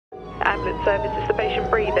Ambulance service, is the patient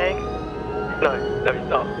breathing? No, he's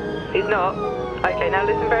not. He's not? Okay, now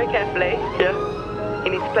listen very carefully. Yeah?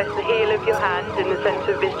 You need to place the heel of your hand in the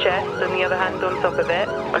centre of his chest and the other hand on top of it.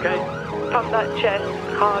 Okay. Pump that chest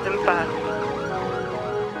hard and fast.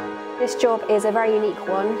 This job is a very unique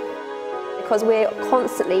one because we're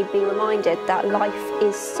constantly being reminded that life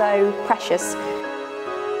is so precious.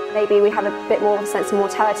 Maybe we have a bit more of a sense of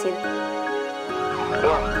mortality. 1,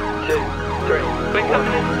 2, 3. We're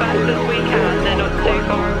coming as fast as we can, they're not too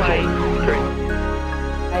far away. 3.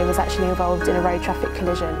 I was actually involved in a road traffic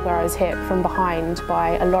collision where I was hit from behind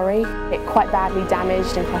by a lorry. It quite badly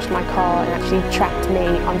damaged and crushed my car and actually trapped me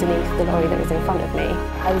underneath the lorry that was in front of me.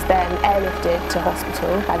 I was then airlifted to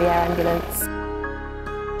hospital by the air ambulance.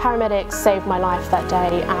 Paramedics saved my life that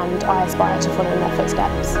day and I aspire to follow in their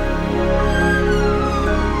footsteps.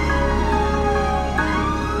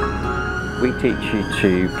 We teach you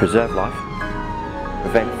to preserve life,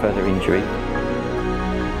 prevent further injury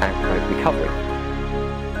and promote recovery.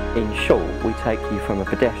 In short, we take you from a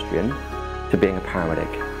pedestrian to being a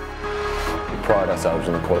paramedic. We pride ourselves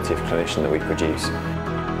on the quality of clinician that we produce.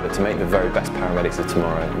 But to make the very best paramedics of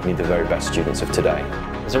tomorrow, we need the very best students of today.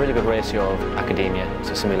 There's a really good ratio of academia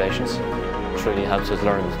to simulations, which really helps us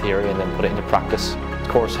learn the theory and then put it into practice. The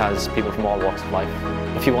course has people from all walks of life.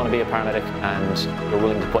 If you want to be a paramedic and you're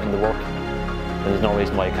willing to put in the work, then there's no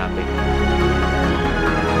reason why you can't be.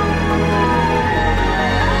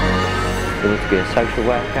 You need to be a social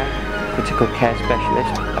worker, critical care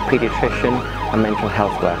specialist, a paediatrician, a mental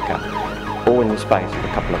health worker, all in the space of a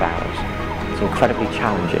couple of hours. It's incredibly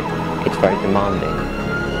challenging, it's very demanding,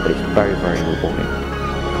 but it's very, very rewarding.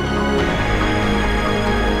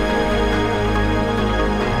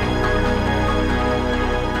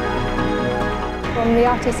 From the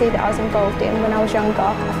RTC that I was involved in when I was younger,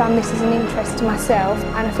 I found this as an interest to myself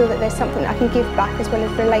and I feel that there's something that I can give back as well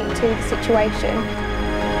as relate to the situation.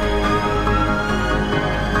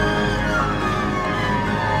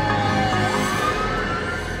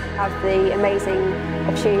 Have the amazing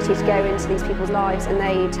opportunity to go into these people's lives and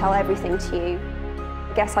they tell everything to you.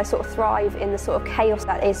 I guess I sort of thrive in the sort of chaos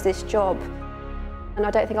that is this job and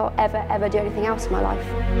I don't think I'll ever do anything else in my life.